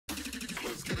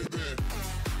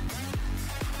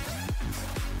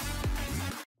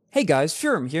Hey guys,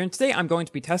 Furum here, and today I'm going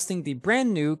to be testing the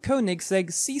brand new Koenigsegg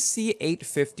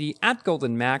CC850 at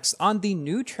Golden Max on the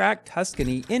new track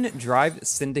Tuscany in Drive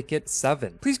Syndicate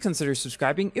 7. Please consider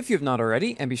subscribing if you have not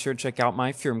already, and be sure to check out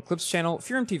my Furum Clips channel,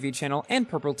 Furum TV channel, and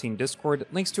Purple Team Discord.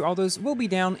 Links to all those will be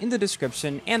down in the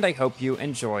description, and I hope you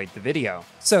enjoyed the video.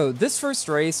 So this first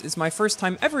race is my first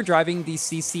time ever driving the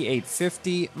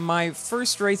CC850, my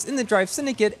first race in the Drive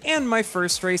Syndicate, and my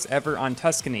first race ever on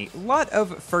Tuscany. A lot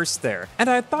of firsts there, and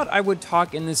I thought I would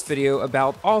talk in this video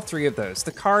about all three of those,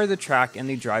 the car, the track, and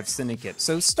the Drive Syndicate.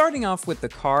 So starting off with the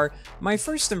car, my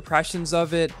first impressions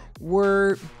of it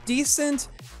were decent.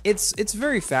 It's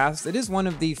very fast. It is one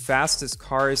of the fastest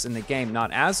cars in the game,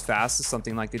 not as fast as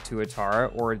something like the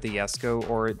Tuatara or the Esco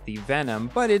or the Venom,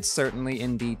 but it's certainly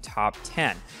in the top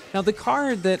 10. Now the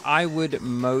car that I would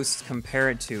most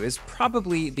compare it to is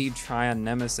probably the Trion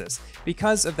Nemesis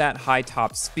because of that high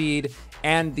top speed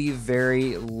and the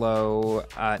very low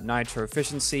nitro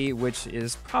efficiency, which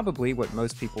is probably what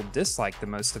most people dislike the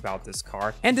most about this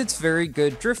car, and its very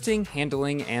good drifting,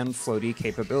 handling, and floaty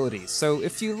capabilities. So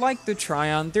if you like the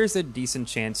Trion, there's a decent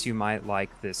chance you might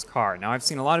like this car. Now I've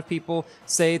seen a lot of people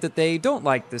say that they don't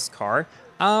like this car.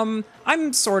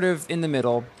 I'm sort of in the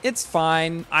middle. It's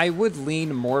fine. I would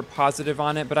lean more positive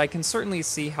on it, but I can certainly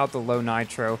see how the low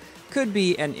nitro could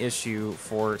be an issue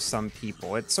for some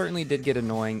people. It certainly did get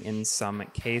annoying in some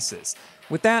cases.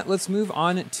 With that, let's move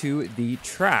on to the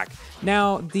track.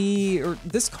 Now,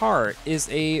 this car is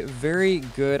a very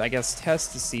good, I guess,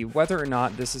 test to see whether or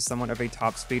not this is somewhat of a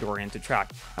top speed oriented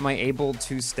track. Am I able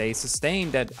to stay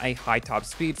sustained at a high top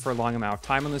speed for a long amount of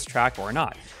time on this track or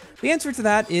not? The answer to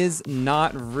that is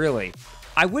not really.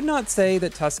 I would not say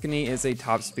that Tuscany is a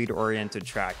top speed oriented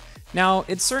track. Now,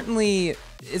 it's certainly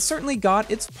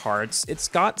got its parts. It's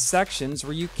got sections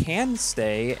where you can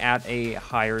stay at a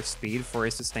higher speed for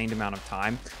a sustained amount of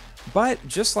time, but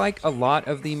just like a lot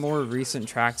of the more recent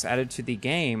tracks added to the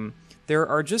game, there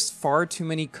are just far too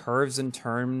many curves and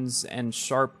turns and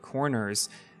sharp corners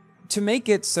to make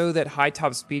it so that high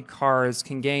top speed cars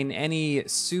can gain any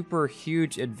super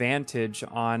huge advantage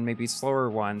on maybe slower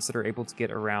ones that are able to get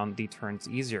around the turns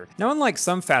easier. Now, unlike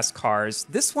some fast cars,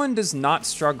 this one does not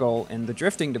struggle in the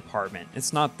drifting department.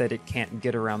 It's not that it can't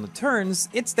get around the turns,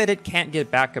 it's that it can't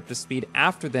get back up to speed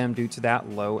after them due to that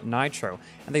low nitro.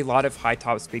 And a lot of high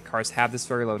top speed cars have this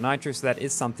very low nitro, so that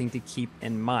is something to keep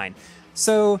in mind.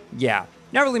 So yeah,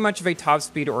 not really much of a top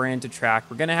speed oriented track.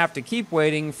 We're gonna have to keep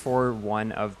waiting for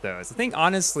one of those. I think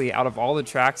honestly, out of all the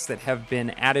tracks that have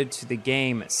been added to the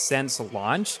game since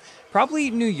launch, probably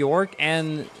New York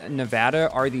and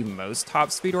Nevada are the most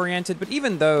top speed oriented, but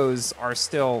even those are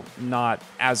still not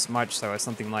as much so as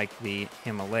something like the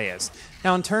Himalayas.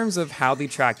 Now, in terms of how the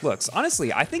track looks,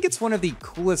 honestly, I think it's one of the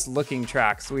coolest looking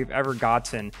tracks we've ever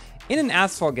gotten in an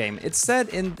Asphalt game. It's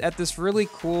set at this really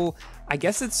cool, I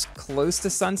guess it's close to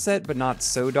sunset, but not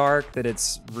so dark that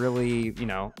it's really, you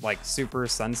know, like super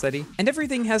sunsetty. And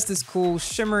everything has this cool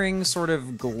shimmering, sort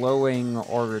of glowing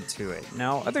aura to it.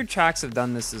 Now, other tracks have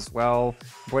done this as well.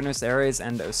 Buenos Aires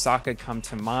and Osaka come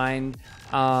to mind.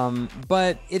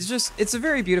 But it's a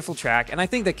very beautiful track, and I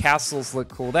think the castles look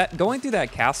cool. Going through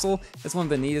that castle is one of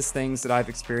the neatest things that I've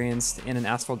experienced in an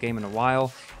Asphalt game in a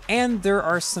while. And there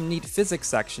are some neat physics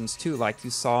sections too, like you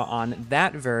saw on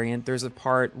that variant. There's a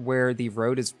part where the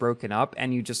road is broken up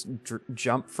and you just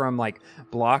jump from like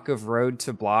block of road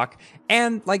to block.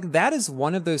 And like that is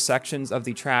one of those sections of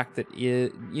the track that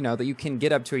that you can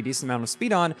get up to a decent amount of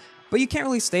speed on, but you can't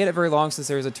really stay at it very long since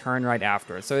there's a turn right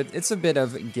after it. So it's a bit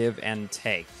of give and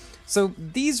take. So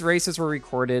these races were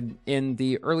recorded in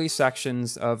the early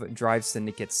sections of Drive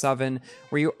Syndicate 7,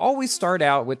 where you always start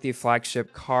out with the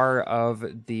flagship car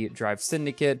of the Drive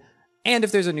Syndicate. And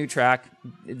if there's a new track,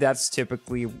 that's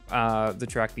typically the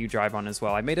track that you drive on as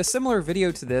well. I made a similar video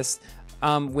to this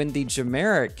when the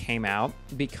Chimera came out,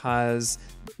 because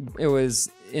it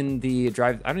was in the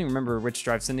Drive, I don't even remember which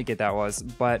Drive Syndicate that was,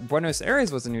 but Buenos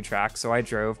Aires was a new track, so I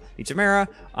drove the Chimera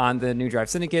on the new Drive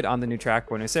Syndicate on the new track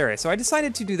Buenos Aires. So I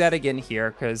decided to do that again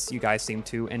here because you guys seem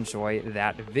to enjoy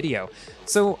that video.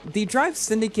 So the Drive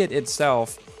Syndicate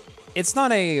itself, it's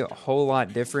not a whole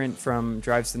lot different from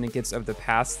Drive Syndicates of the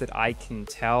past that I can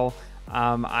tell.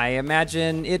 I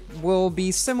imagine it will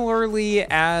be similarly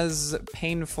as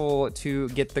painful to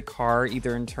get the car,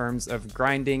 either in terms of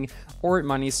grinding or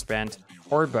money spent,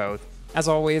 or both. As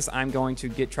always, I'm going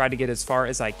to try to get as far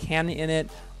as I can in it.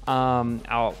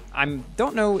 I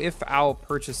don't know if I'll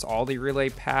purchase all the relay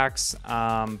packs,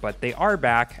 but they are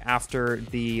back after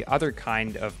the other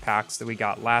kind of packs that we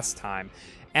got last time.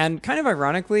 And kind of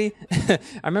ironically, I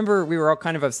remember we were all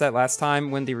kind of upset last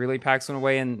time when the relay packs went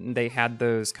away and they had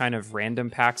those kind of random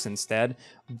packs instead.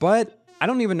 But I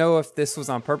don't even know if this was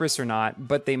on purpose or not,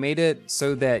 but they made it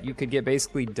so that you could get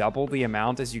basically double the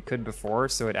amount as you could before.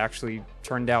 So it actually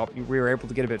turned out we were able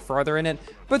to get a bit farther in it,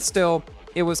 but still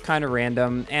it was kind of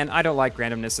random and I don't like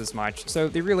randomness as much. So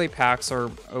the relay packs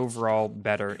are overall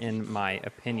better in my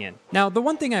opinion. Now, the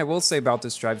one thing I will say about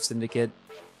this Drive Syndicate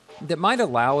that might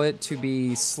allow it to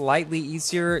be slightly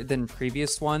easier than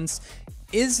previous ones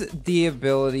is the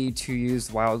ability to use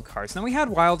wildcards. Now, we had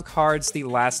wildcards the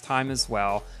last time as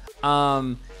well,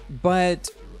 but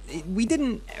we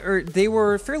didn't, or they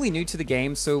were fairly new to the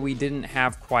game, so we didn't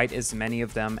have quite as many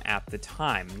of them at the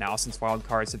time. Now, since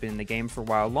wildcards have been in the game for a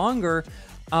while longer,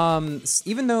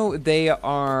 even though they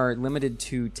are limited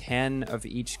to 10 of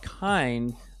each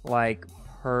kind, like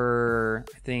per,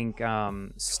 I think,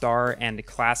 star and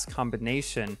class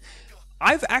combination,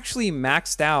 I've actually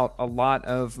maxed out a lot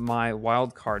of my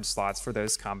wildcard slots for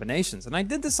those combinations, and I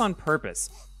did this on purpose.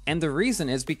 And the reason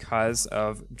is because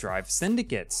of Drive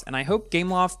Syndicates. And I hope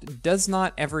Gameloft does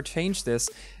not ever change this,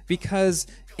 because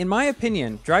in my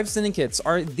opinion, Drive Syndicates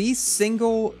are the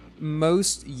single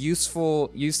most useful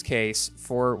use case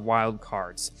for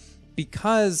wildcards,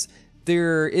 because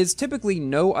there is typically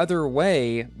no other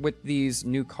way with these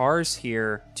new cars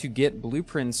here to get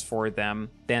blueprints for them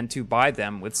than to buy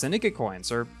them with Syndicate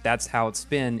coins, or that's how it's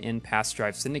been in past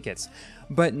Drive Syndicates.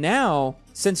 But now,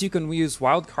 since you can use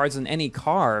wildcards in any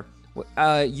car,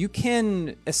 you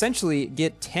can essentially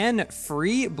get 10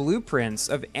 free blueprints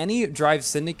of any Drive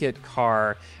Syndicate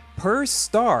car per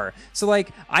star. So like,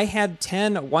 I had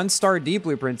 10 1-star D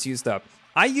blueprints used up.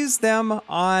 I used them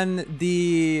on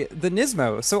the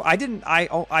Nismo, so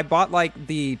I bought like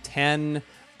the 10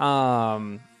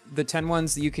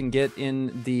 ones that you can get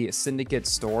in the Syndicate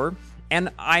store, and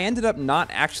I ended up not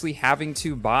actually having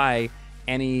to buy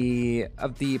any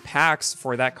of the packs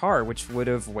for that car, which would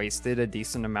have wasted a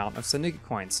decent amount of Syndicate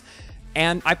coins.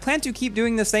 And I plan to keep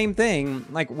doing the same thing,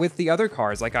 like with the other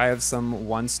cars. Like I have some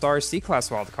 1-star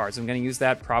C-Class wild cards. I'm going to use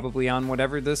that probably on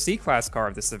whatever the C-Class car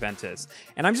of this event is.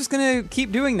 And I'm just going to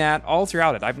keep doing that all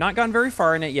throughout it. I've not gone very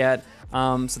far in it yet,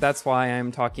 so that's why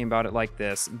I'm talking about it like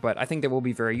this, but I think that will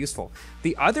be very useful.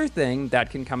 The other thing that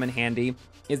can come in handy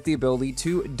is the ability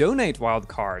to donate wild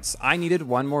cards. I needed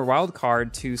one more wild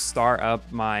card to star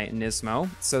up my Nismo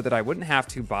so that I wouldn't have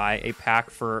to buy a pack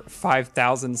for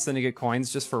 5,000 Syndicate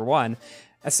coins just for one.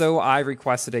 So I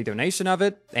requested a donation of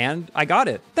it, and I got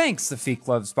it. Thanks, the Feek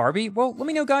Loves Barbie. Well, let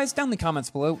me know, guys, down in the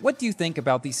comments below, what do you think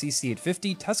about the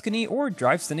CC850, Tuscany, or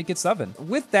Drive Syndicate 7?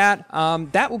 With that,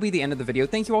 that will be the end of the video.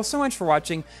 Thank you all so much for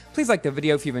watching. Please like the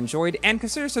video if you've enjoyed, and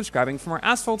consider subscribing for more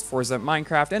Asphalt, Forza,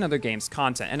 Minecraft, and other games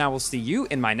content. And I will see you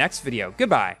in my next video.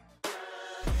 Goodbye.